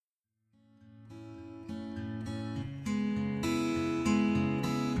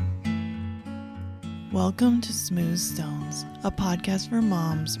Welcome to Smooth Stones, a podcast for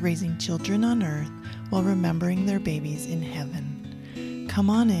moms raising children on earth while remembering their babies in heaven. Come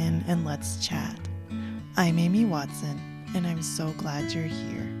on in and let's chat. I'm Amy Watson, and I'm so glad you're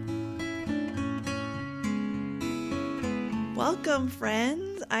here. Welcome,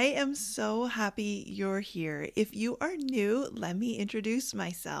 friends. I am so happy you're here. If you are new, let me introduce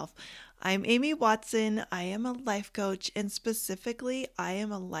myself. I'm Amy Watson. I am a life coach, and specifically, I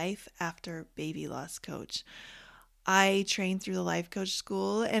am a life after baby loss coach. I trained through the life coach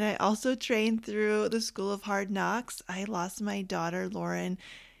school, and I also trained through the School of Hard Knocks. I lost my daughter, Lauren,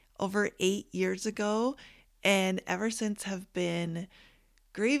 over 8 years ago, and ever since have been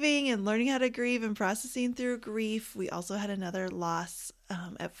grieving and learning how to grieve and processing through grief. We also had another loss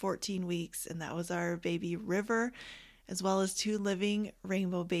at 14 weeks, and that was our baby River, as well as 2 living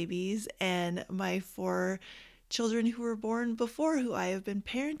rainbow babies and my 4 children who were born before, who I have been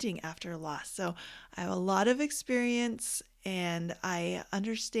parenting after loss. So I have a lot of experience and I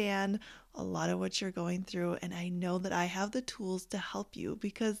understand a lot of what you're going through, and I know that I have the tools to help you,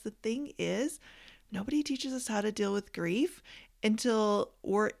 because the thing is, nobody teaches us how to deal with grief until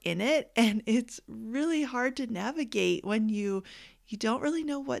we're in it, and it's really hard to navigate when you don't really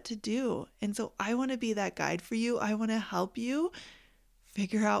know what to do. And so I want to be that guide for you. I want to help you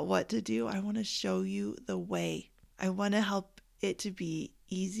figure out what to do. I want to show you the way. I want to help it to be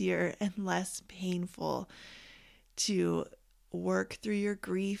easier and less painful to work through your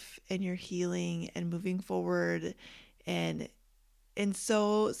grief and your healing and moving forward and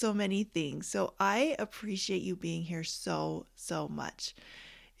so many things. So I appreciate you being here so much.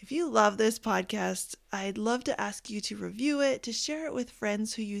 If you love this podcast, I'd love to ask you to review it, to share it with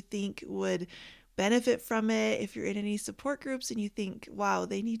friends who you think would benefit from it. If you're in any support groups and you think, wow,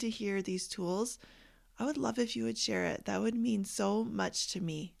 they need to hear these tools, I would love if you would share it. That would mean so much to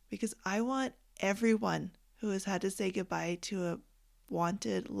me, because I want everyone who has had to say goodbye to a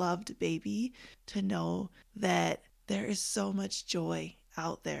wanted, loved baby to know that there is so much joy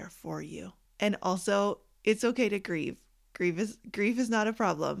out there for you. And also, it's okay to grieve. Grief is not a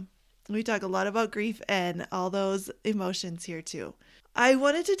problem. We talk a lot about grief and all those emotions here too. I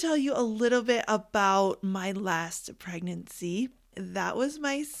wanted to tell you a little bit about my last pregnancy. That was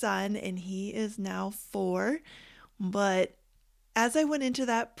my son, and he is now 4. But as I went into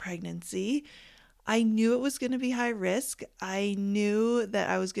that pregnancy, I knew it was going to be high risk. I knew that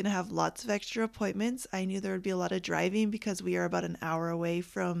I was going to have lots of extra appointments. I knew there would be a lot of driving because we are about an hour away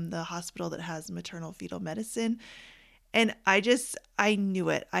from the hospital that has maternal fetal medicine. And I knew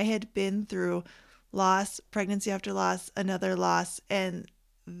it. I had been through loss, pregnancy after loss, another loss, and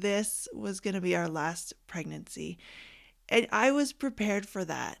this was going to be our last pregnancy. And I was prepared for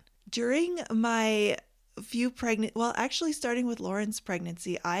that. During my starting with Lauren's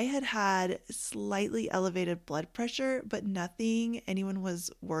pregnancy, I had slightly elevated blood pressure, but nothing anyone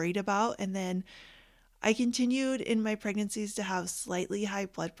was worried about. And then I continued in my pregnancies to have slightly high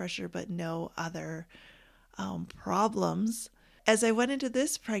blood pressure, but no other problems. As I went into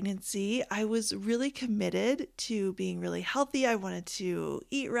this pregnancy, I was really committed to being really healthy. I wanted to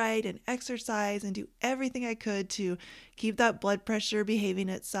eat right and exercise and do everything I could to keep that blood pressure behaving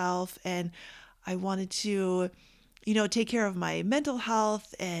itself. And I wanted to, take care of my mental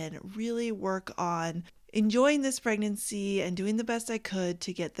health and really work on enjoying this pregnancy and doing the best I could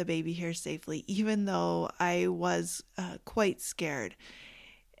to get the baby here safely, even though I was quite scared.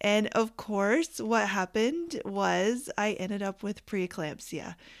 And of course, what happened was I ended up with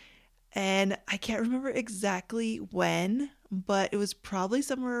preeclampsia. And I can't remember exactly when, but it was probably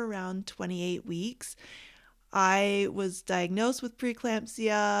somewhere around 28 weeks. I was diagnosed with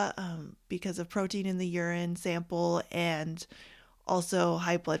preeclampsia because of protein in the urine sample and also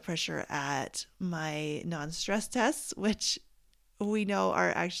high blood pressure at my non-stress tests, which we know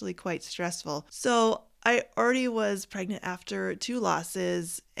are actually quite stressful. So I already was pregnant after 2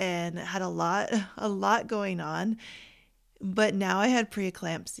 losses and had a lot going on, but now I had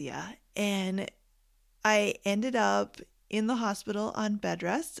preeclampsia, and I ended up in the hospital on bed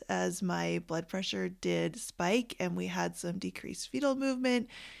rest as my blood pressure did spike and we had some decreased fetal movement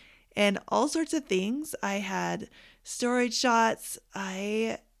and all sorts of things. I had steroid shots.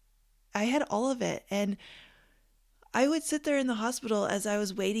 I had all of it, and I would sit there in the hospital as I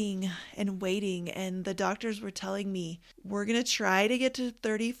was waiting, and the doctors were telling me, we're going to try to get to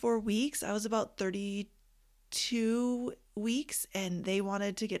 34 weeks. I was about 32 weeks, and they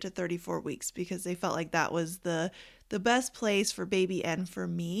wanted to get to 34 weeks because they felt like that was the best place for baby and for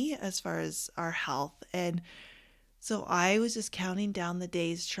me as far as our health. And so I was just counting down the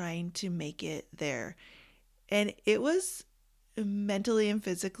days trying to make it there. And it was mentally and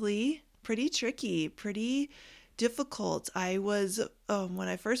physically pretty tricky, pretty difficult. I was, when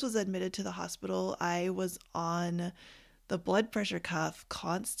I first was admitted to the hospital, I was on the blood pressure cuff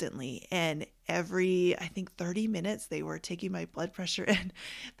constantly. And every, I think 30 minutes, they were taking my blood pressure. And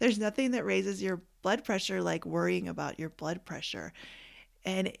there's nothing that raises your blood pressure like worrying about your blood pressure.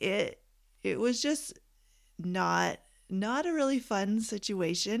 And it was just not a really fun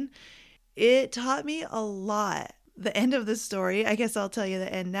situation. It taught me a lot. The end of the story, I guess I'll tell you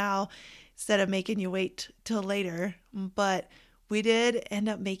the end now instead of making you wait till later. But we did end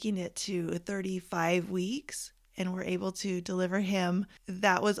up making it to 35 weeks and were able to deliver him.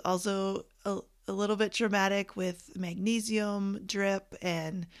 That was also a little bit traumatic with magnesium drip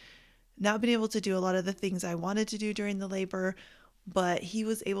and not being able to do a lot of the things I wanted to do during the labor. But he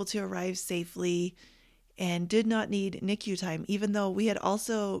was able to arrive safely and did not need NICU time, even though we had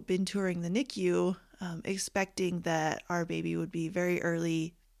also been touring the NICU, expecting that our baby would be very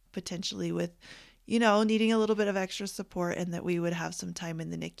early, potentially with, needing a little bit of extra support, and that we would have some time in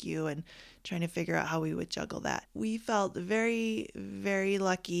the NICU and trying to figure out how we would juggle that. We felt very, very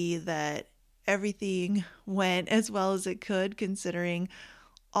lucky that everything went as well as it could, considering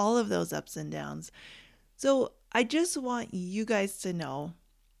all of those ups and downs. So I just want you guys to know,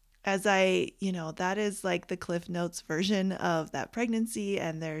 as that is like the Cliff Notes version of that pregnancy.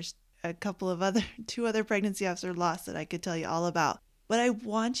 And there's two other pregnancy after loss that I could tell you all about. But I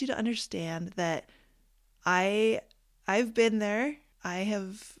want you to understand that I've been there. I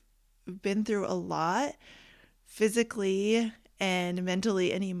have been through a lot physically and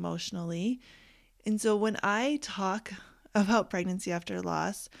mentally and emotionally. And so when I talk about pregnancy after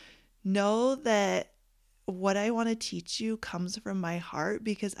loss, know that what I want to teach you comes from my heart,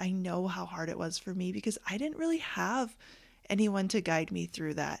 because I know how hard it was for me, because I didn't really have anyone to guide me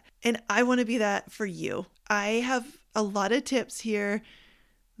through that. And I want to be that for you. I have a lot of tips here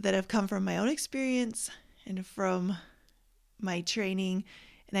that have come from my own experience and from my training,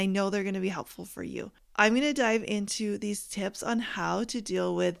 and I know they're going to be helpful for you. I'm going to dive into these tips on how to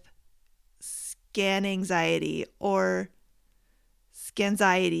deal with scan anxiety or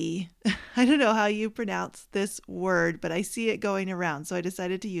Scanxiety. I don't know how you pronounce this word, but I see it going around, so I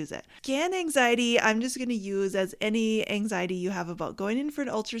decided to use it. Scan anxiety, I'm just going to use as any anxiety you have about going in for an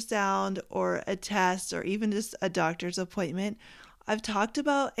ultrasound or a test or even just a doctor's appointment. I've talked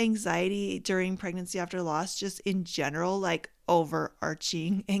about anxiety during pregnancy after loss, just in general, like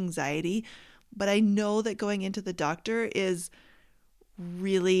overarching anxiety. But I know that going into the doctor is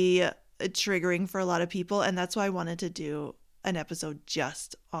really triggering for a lot of people, and that's why I wanted to do an episode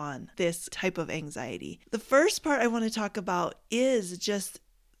just on this type of anxiety. The first part I want to talk about is just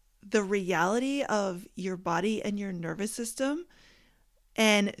the reality of your body and your nervous system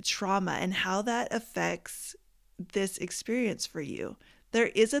and trauma and how that affects this experience for you. There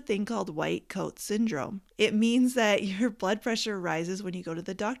is a thing called white coat syndrome. It means that your blood pressure rises when you go to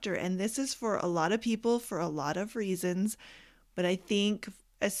the doctor. And this is for a lot of people for a lot of reasons. But I think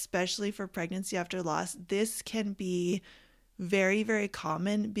especially for pregnancy after loss, this can be very, very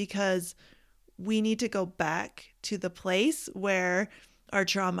common because we need to go back to the place where our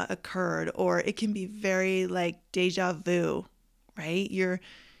trauma occurred, or it can be very like deja vu, right? You're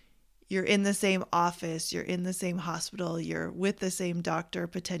in the same office, you're in the same hospital, you're with the same doctor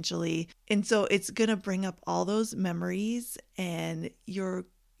potentially. And so it's going to bring up all those memories, and you're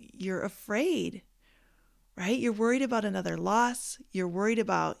afraid, right? You're worried about another loss. You're worried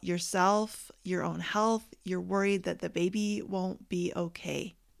about yourself, your own health. You're worried that the baby won't be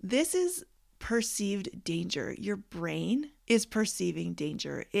okay. This is perceived danger. Your brain is perceiving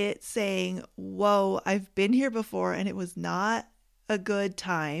danger. It's saying, whoa, I've been here before and it was not a good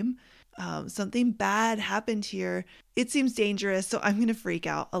time. Something bad happened here. It seems dangerous, so I'm going to freak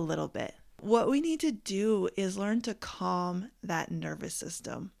out a little bit. What we need to do is learn to calm that nervous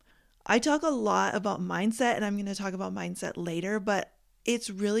system. I talk a lot about mindset, and I'm going to talk about mindset later, but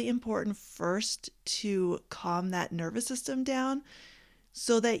it's really important first to calm that nervous system down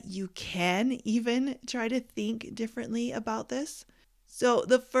so that you can even try to think differently about this. So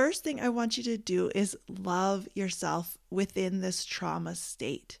the first thing I want you to do is love yourself within this trauma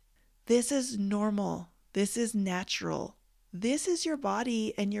state. This is normal. This is natural. This is your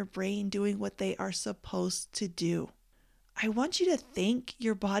body and your brain doing what they are supposed to do. I want you to thank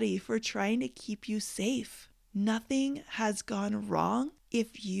your body for trying to keep you safe. Nothing has gone wrong.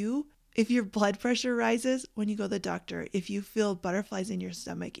 If your blood pressure rises when you go to the doctor, if you feel butterflies in your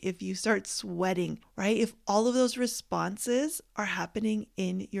stomach, if you start sweating, right? If all of those responses are happening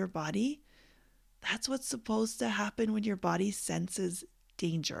in your body, that's what's supposed to happen when your body senses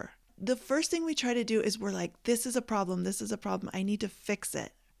danger. The first thing we try to do is we're like, this is a problem. I need to fix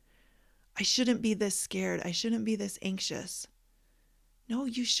it. I shouldn't be this scared. I shouldn't be this anxious. No,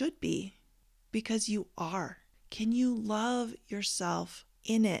 you should be, because you are. Can you love yourself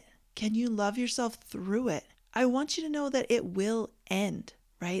in it? Can you love yourself through it? I want you to know that it will end,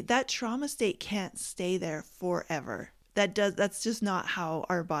 right? That trauma state can't stay there forever. That's just not how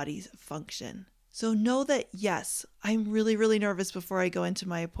our bodies function. So know that, yes, I'm really, really nervous before I go into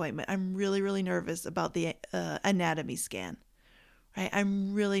my appointment. I'm really, really nervous about the anatomy scan, right?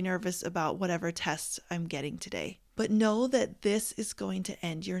 I'm really nervous about whatever tests I'm getting today. But know that this is going to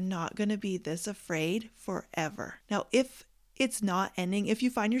end. You're not going to be this afraid forever. Now, if it's not ending, if you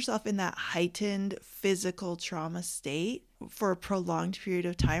find yourself in that heightened physical trauma state for a prolonged period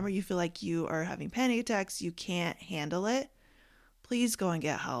of time, or you feel like you are having panic attacks, you can't handle it, please go and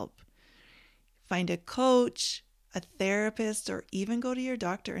get help. Find a coach, a therapist, or even go to your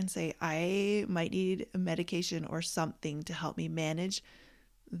doctor and say, I might need a medication or something to help me manage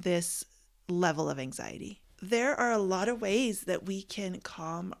this level of anxiety. There are a lot of ways that we can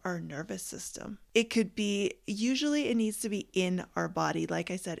calm our nervous system. It could be, usually it needs to be in our body.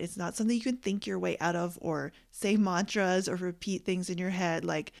 Like I said, it's not something you can think your way out of or say mantras or repeat things in your head.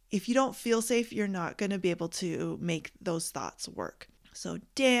 Like if you don't feel safe, you're not going to be able to make those thoughts work. So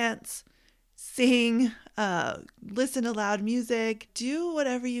dance, sing, listen to loud music, do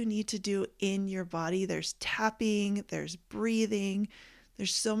whatever you need to do in your body. There's tapping, there's breathing.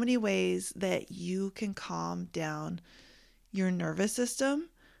 There's so many ways that you can calm down your nervous system.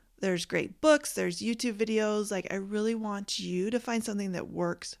 There's great books, there's YouTube videos. Like I really want you to find something that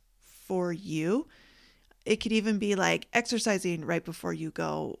works for you. It could even be like exercising right before you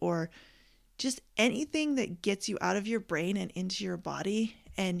go, or just anything that gets you out of your brain and into your body.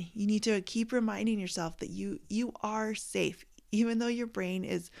 And you need to keep reminding yourself that you are safe, even though your brain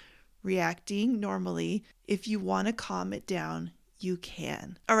is reacting normally. If you want to calm it down, you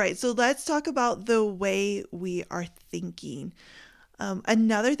can. All right, so let's talk about the way we are thinking.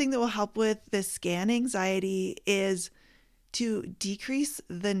 Another thing that will help with the scan anxiety is to decrease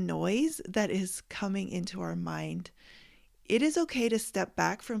the noise that is coming into our mind. It is okay to step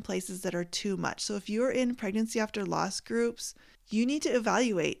back from places that are too much. So if you're in pregnancy after loss groups, you need to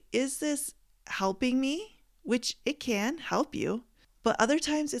evaluate, is this helping me? Which it can help you. But other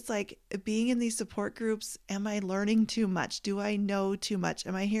times it's like being in these support groups, am I learning too much? Do I know too much?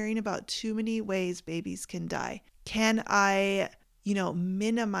 Am I hearing about too many ways babies can die? Can I,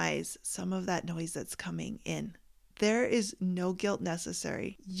 minimize some of that noise that's coming in? There is no guilt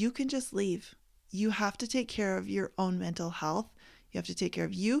necessary. You can just leave. You have to take care of your own mental health. You have to take care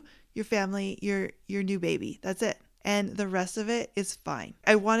of you, your family, your new baby. That's it. And the rest of it is fine.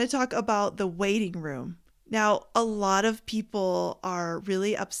 I want to talk about the waiting room. Now, a lot of people are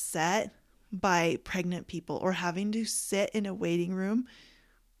really upset by pregnant people or having to sit in a waiting room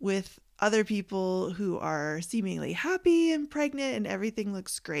with other people who are seemingly happy and pregnant and everything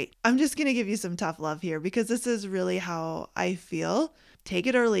looks great. I'm just going to give you some tough love here because this is really how I feel. Take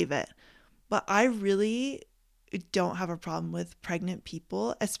it or leave it. But I really don't have a problem with pregnant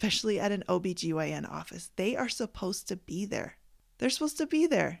people, especially at an OBGYN office. They are supposed to be there. They're supposed to be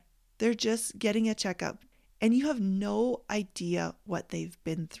there. They're just getting a checkup. And you have no idea what they've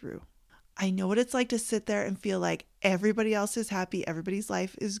been through. I know what it's like to sit there and feel like everybody else is happy, everybody's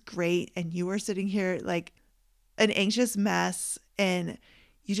life is great, and you are sitting here like an anxious mess and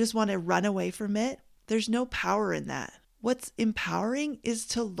you just want to run away from it. There's no power in that. What's empowering is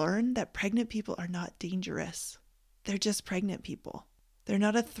to learn that pregnant people are not dangerous. They're just pregnant people. They're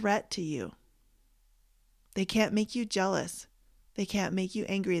not a threat to you. They can't make you jealous. They can't make you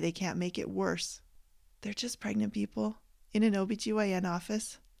angry. They can't make it worse. They're just pregnant people in an OBGYN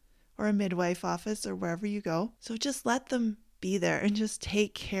office or a midwife office or wherever you go. So just let them be there and just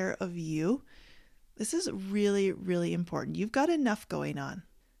take care of you. This is really, really important. You've got enough going on.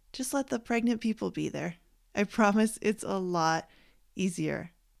 Just let the pregnant people be there. I promise it's a lot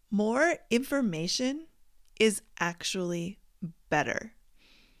easier. More information is actually better.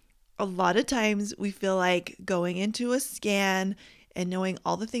 A lot of times we feel like going into a scan and knowing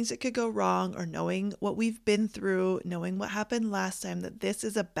all the things that could go wrong or knowing what we've been through, knowing what happened last time, that this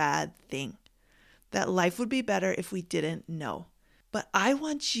is a bad thing, that life would be better if we didn't know. But I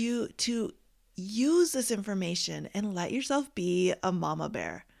want you to use this information and let yourself be a mama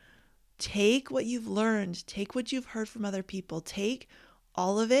bear. Take what you've learned, take what you've heard from other people, take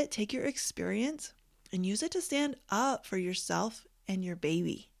all of it, take your experience and use it to stand up for yourself and your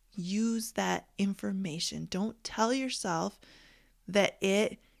baby. Use that information. Don't tell yourself that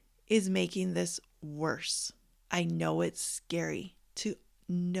it is making this worse. I know it's scary to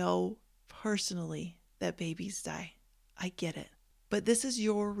know personally that babies die. I get it. But this is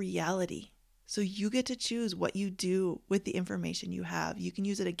your reality. So you get to choose what you do with the information you have. You can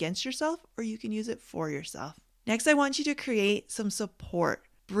use it against yourself or you can use it for yourself. Next, I want you to create some support.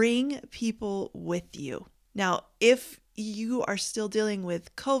 Bring people with you. Now, if you are still dealing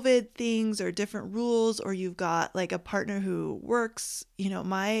with COVID things or different rules, or you've got like a partner who works,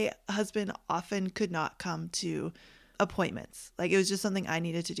 my husband often could not come to appointments. Like it was just something I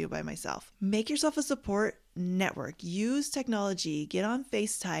needed to do by myself. Make yourself a support network. Use technology. Get on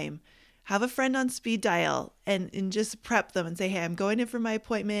FaceTime. Have a friend on speed dial and just prep them and say, hey, I'm going in for my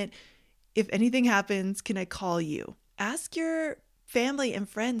appointment. If anything happens, can I call you? Ask your family and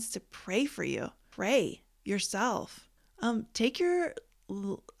friends to pray for you. Pray yourself. Take your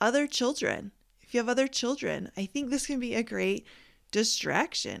other children. If you have other children, I think this can be a great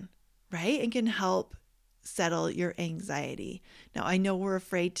distraction, right? And can help settle your anxiety. Now, I know we're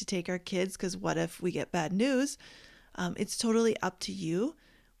afraid to take our kids because what if we get bad news? It's totally up to you.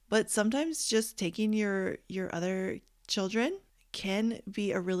 But sometimes just taking your other children can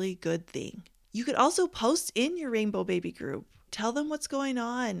be a really good thing. You could also post in your Rainbow Baby group. Tell them what's going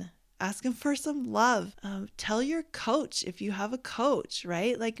on. Ask them for some love. Tell your coach if you have a coach,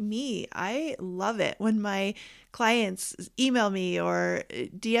 right? Like me, I love it when my clients email me or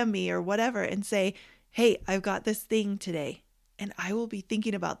DM me or whatever and say, hey, I've got this thing today. And I will be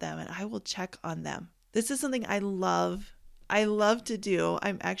thinking about them and I will check on them. This is something I love to do.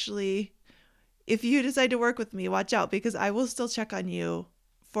 I'm actually, if you decide to work with me, watch out because I will still check on you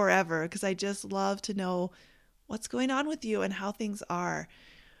forever because I just love to know what's going on with you and how things are.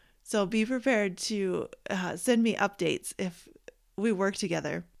 So be prepared to send me updates if we work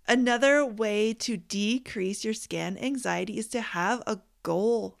together. Another way to decrease your scan anxiety is to have a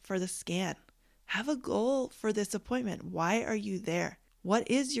goal for the scan. Have a goal for this appointment. Why are you there? What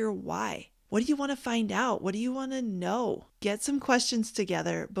is your why? What do you want to find out? What do you want to know? Get some questions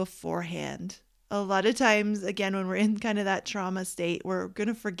together beforehand. A lot of times, again, when we're in kind of that trauma state, we're going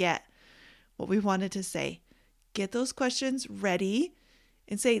to forget what we wanted to say. Get those questions ready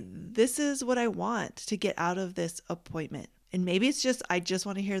and say, this is what I want to get out of this appointment. And maybe it's just, I just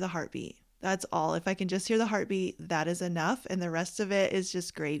want to hear the heartbeat. That's all. If I can just hear the heartbeat, that is enough. And the rest of it is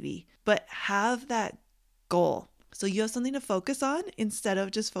just gravy. But have that goal. So you have something to focus on instead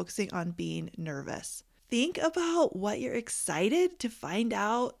of just focusing on being nervous. Think about what you're excited to find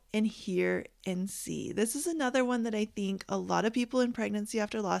out and hear and see. This is another one that I think a lot of people in pregnancy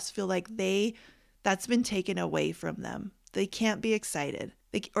after loss feel like that's been taken away from them. They can't be excited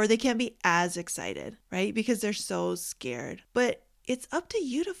or they can't be as excited, right? Because they're so scared. But it's up to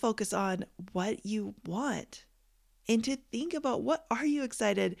you to focus on what you want and to think about what are you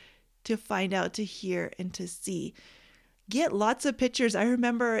excited to find out, to hear, and to see. Get lots of pictures. I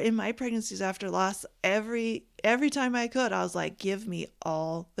remember in my pregnancies after loss, every time I could, I was like, give me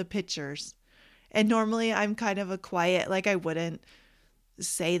all the pictures. And normally I'm kind of a quiet, like I wouldn't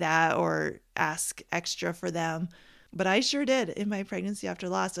say that or ask extra for them. But I sure did in my pregnancy after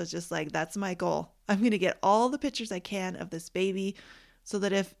loss. I was just like, that's my goal. I'm going to get all the pictures I can of this baby so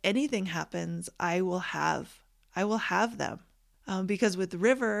that if anything happens, I will have them. Because with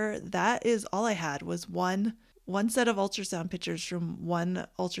River, that is all I had was one set of ultrasound pictures from one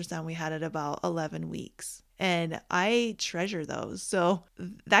ultrasound we had at about 11 weeks. And I treasure those. So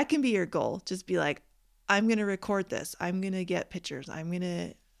that can be your goal. Just be like, I'm going to record this. I'm going to get pictures. I'm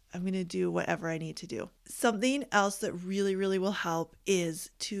going to do whatever I need to do. Something else that really, really will help is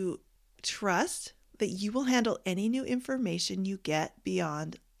to trust that you will handle any new information you get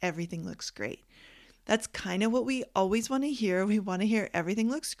beyond everything looks great. That's kind of what we always want to hear. We want to hear everything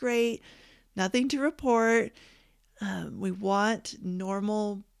looks great, nothing to report. We want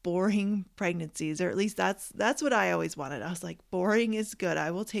normal, boring pregnancies, or at least that's what I always wanted. I was like, boring is good.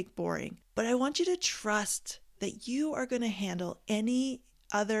 I will take boring. But I want you to trust that you are going to handle any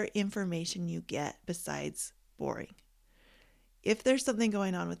other information you get besides boring. If there's something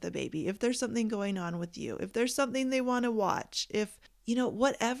going on with the baby, if there's something going on with you, if there's something they want to watch, if,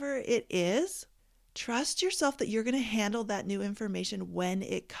 whatever it is, trust yourself that you're going to handle that new information when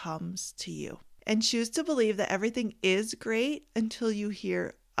it comes to you. And choose to believe that everything is great until you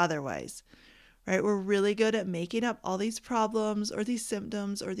hear otherwise, right? We're really good at making up all these problems or these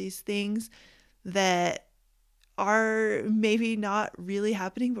symptoms or these things that are maybe not really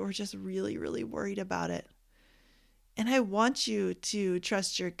happening, but we're just really, really worried about it. And I want you to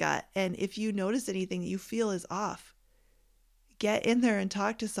trust your gut. And if you notice anything that you feel is off, get in there and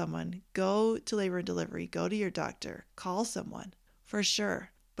talk to someone. Go to labor and delivery. Go to your doctor. Call someone for sure.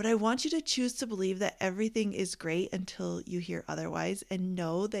 But I want you to choose to believe that everything is great until you hear otherwise, and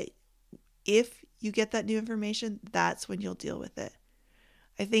know that if you get that new information, that's when you'll deal with it.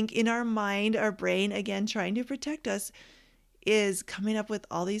 I think in our mind, our brain, again, trying to protect us, is coming up with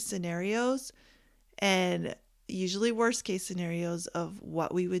all these scenarios and usually worst case scenarios of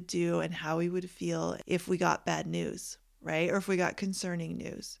what we would do and how we would feel if we got bad news, right? Or if we got concerning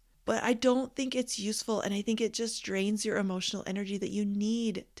news. But I don't think it's useful, and I think it just drains your emotional energy that you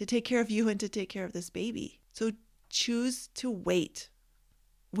need to take care of you and to take care of this baby. So choose to wait.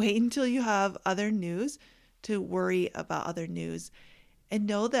 Wait until you have other news to worry about other news. And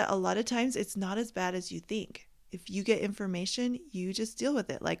know that a lot of times it's not as bad as you think. If you get information, you just deal with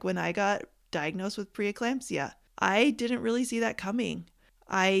it. Like when I got diagnosed with preeclampsia, I didn't really see that coming.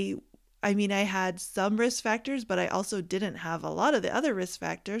 I mean, I had some risk factors, but I also didn't have a lot of the other risk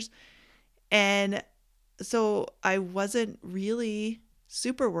factors. And so I wasn't really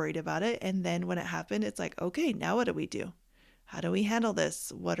super worried about it. And then when it happened, it's like, okay, now what do we do? How do we handle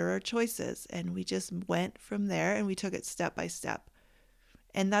this? What are our choices? And we just went from there and we took it step by step.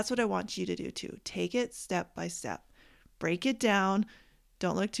 And that's what I want you to do too. Take it step by step. Break it down.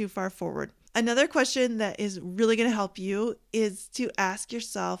 Don't look too far forward. Another question that is really going to help you is to ask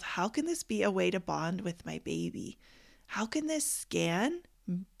yourself, how can this be a way to bond with my baby? How can this scan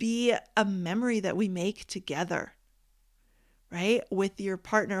be a memory that we make together, right? With your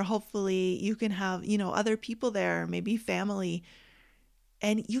partner, hopefully you can have, other people there, maybe family,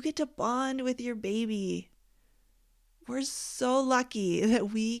 and you get to bond with your baby. We're so lucky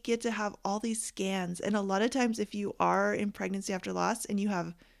that we get to have all these scans. And a lot of times if you are in pregnancy after loss and you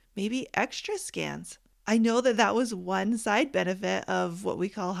have maybe extra scans, I know that was one side benefit of what we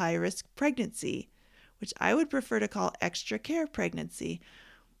call high risk pregnancy, which I would prefer to call extra care pregnancy.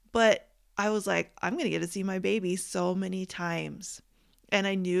 But I was like, I'm going to get to see my baby so many times. And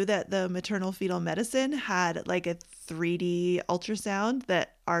I knew that the maternal fetal medicine had like a 3D ultrasound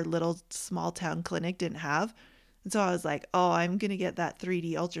that our little small town clinic didn't have. And so I was like, oh, I'm going to get that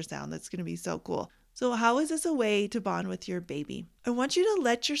 3D ultrasound. That's going to be so cool. So how is this a way to bond with your baby? I want you to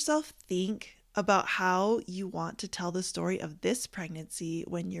let yourself think about how you want to tell the story of this pregnancy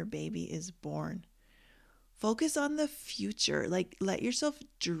when your baby is born. Focus on the future. Like, let yourself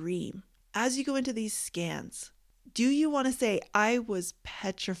dream. As you go into these scans, do you want to say, I was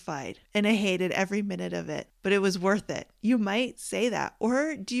petrified and I hated every minute of it, but it was worth it? You might say that.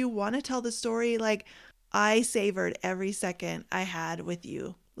 Or do you want to tell the story like, I savored every second I had with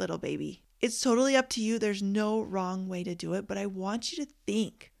you, little baby? It's totally up to you. There's no wrong way to do it, but I want you to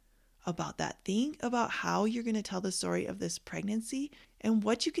think about that. Think about how you're going to tell the story of this pregnancy and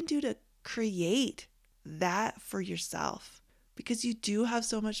what you can do to create that for yourself, because you do have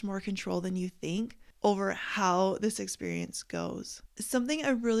so much more control than you think over how this experience goes. Something I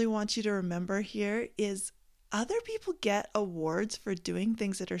really want you to remember here is other people get awards for doing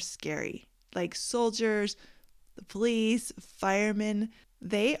things that are scary, like soldiers, the police, firemen.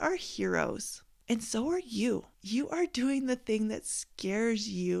 They are heroes. And so are you. You are doing the thing that scares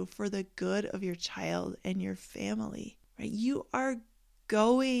you for the good of your child and your family, right? You are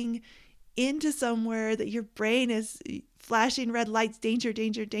going into somewhere that your brain is flashing red lights, danger,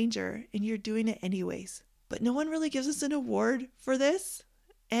 danger, danger, and you're doing it anyways. But no one really gives us an award for this,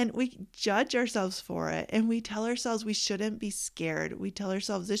 and we judge ourselves for it, and we tell ourselves we shouldn't be scared. We tell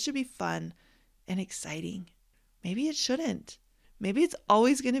ourselves this should be fun and exciting. Maybe it shouldn't. Maybe it's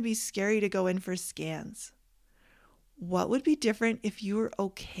always going to be scary to go in for scans. What would be different if you were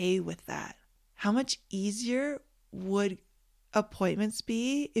okay with that? How much easier would appointments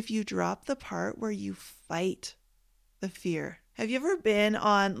be if you drop the part where you fight the fear? Have you ever been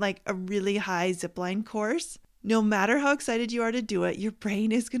on like a really high zipline course? No matter how excited you are to do it, your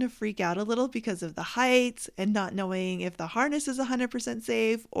brain is going to freak out a little because of the heights and not knowing if the harness is 100%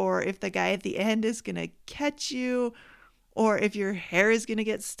 safe, or if the guy at the end is going to catch you, or if your hair is going to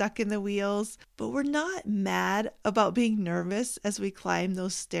get stuck in the wheels. But we're not mad about being nervous as we climb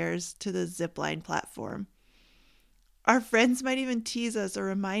those stairs to the zipline platform. Our friends might even tease us or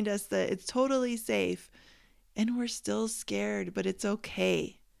remind us that it's totally safe, and we're still scared, but it's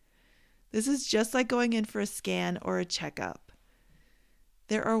okay. This is just like going in for a scan or a checkup.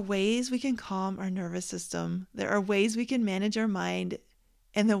 There are ways we can calm our nervous system. There are ways we can manage our mind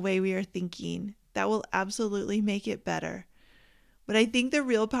and the way we are thinking that will absolutely make it better. But I think the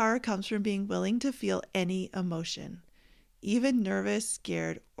real power comes from being willing to feel any emotion, even nervous,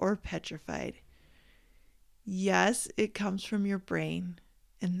 scared, or petrified. Yes, it comes from your brain,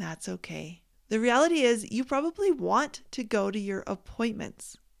 and that's okay. The reality is you probably want to go to your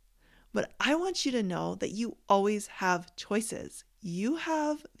appointments, but I want you to know that you always have choices. You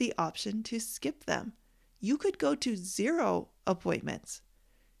have the option to skip them. You could go to 0 appointments.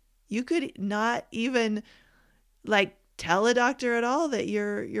 You could not even tell a doctor at all that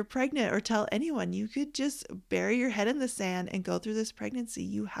you're pregnant, or tell anyone. You could just bury your head in the sand and go through this pregnancy.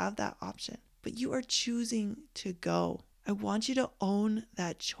 You have that option, but you are choosing to go. I want you to own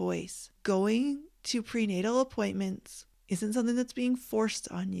that choice. Going to prenatal appointments isn't something that's being forced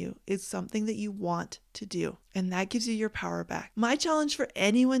on you. It's something that you want to do, and that gives you your power back. My challenge for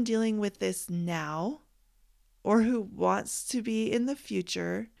anyone dealing with this now or who wants to be in the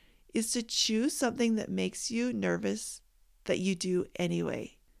future is to choose something that makes you nervous that you do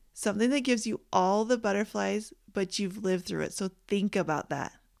anyway. Something that gives you all the butterflies, but you've lived through it. So think about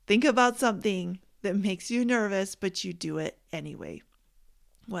that. Think about something that makes you nervous, but you do it anyway.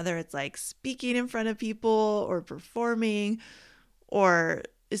 Whether it's like speaking in front of people or performing or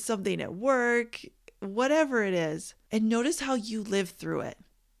something at work, whatever it is. And notice how you live through it.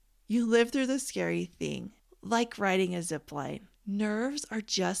 You live through the scary thing, like riding a zip line. Nerves are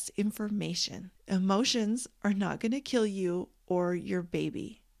just information. Emotions are not going to kill you or your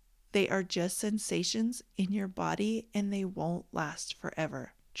baby. They are just sensations in your body, and they won't last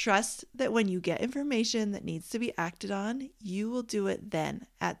forever. Trust that when you get information that needs to be acted on, you will do it then,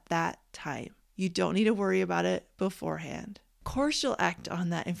 at that time. You don't need to worry about it beforehand. Of course, you'll act on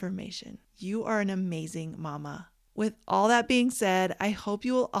that information. You are an amazing mama. With all that being said, I hope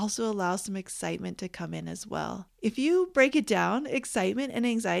you will also allow some excitement to come in as well. If you break it down, excitement and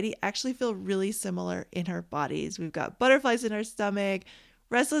anxiety actually feel really similar in our bodies. We've got butterflies in our stomach,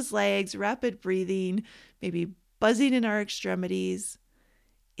 restless legs, rapid breathing, maybe buzzing in our extremities.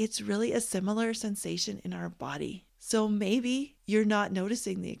 It's really a similar sensation in our body. So maybe you're not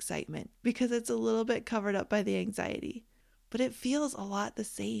noticing the excitement because it's a little bit covered up by the anxiety, but it feels a lot the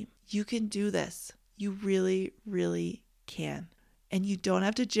same. You can do this. You really, really can. And you don't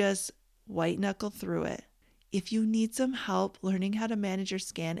have to just white knuckle through it. If you need some help learning how to manage your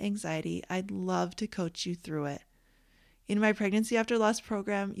scan anxiety, I'd love to coach you through it. In my Pregnancy After Loss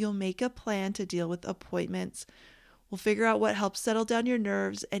program, you'll make a plan to deal with appointments. We'll figure out what helps settle down your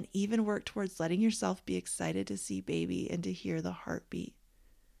nerves and even work towards letting yourself be excited to see baby and to hear the heartbeat.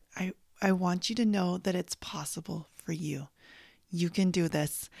 I want you to know that it's possible for you. You can do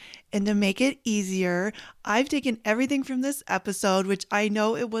this. And to make it easier, I've taken everything from this episode, which I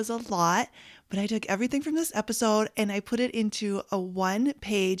know it was a lot, but I took everything from this episode and I put it into a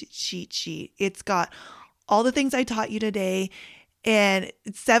 1-page cheat sheet. It's got all the things I taught you today and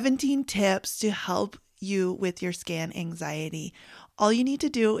 17 tips to help you with your scan anxiety. All you need to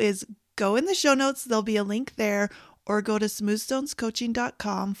do is go in the show notes. There'll be a link there, or go to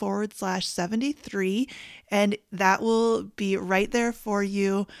smoothstonescoaching.com/73, and that will be right there for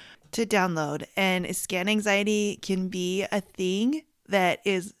you to download. And scan anxiety can be a thing that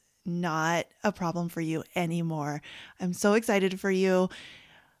is not a problem for you anymore. I'm so excited for you,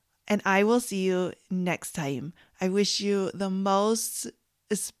 and I will see you next time. I wish you the most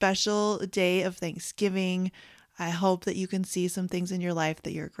special day of Thanksgiving. I hope that you can see some things in your life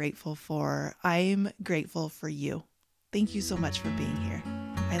that you're grateful for. I'm grateful for you. Thank you so much for being here.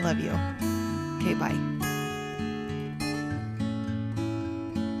 I love you. Okay, bye.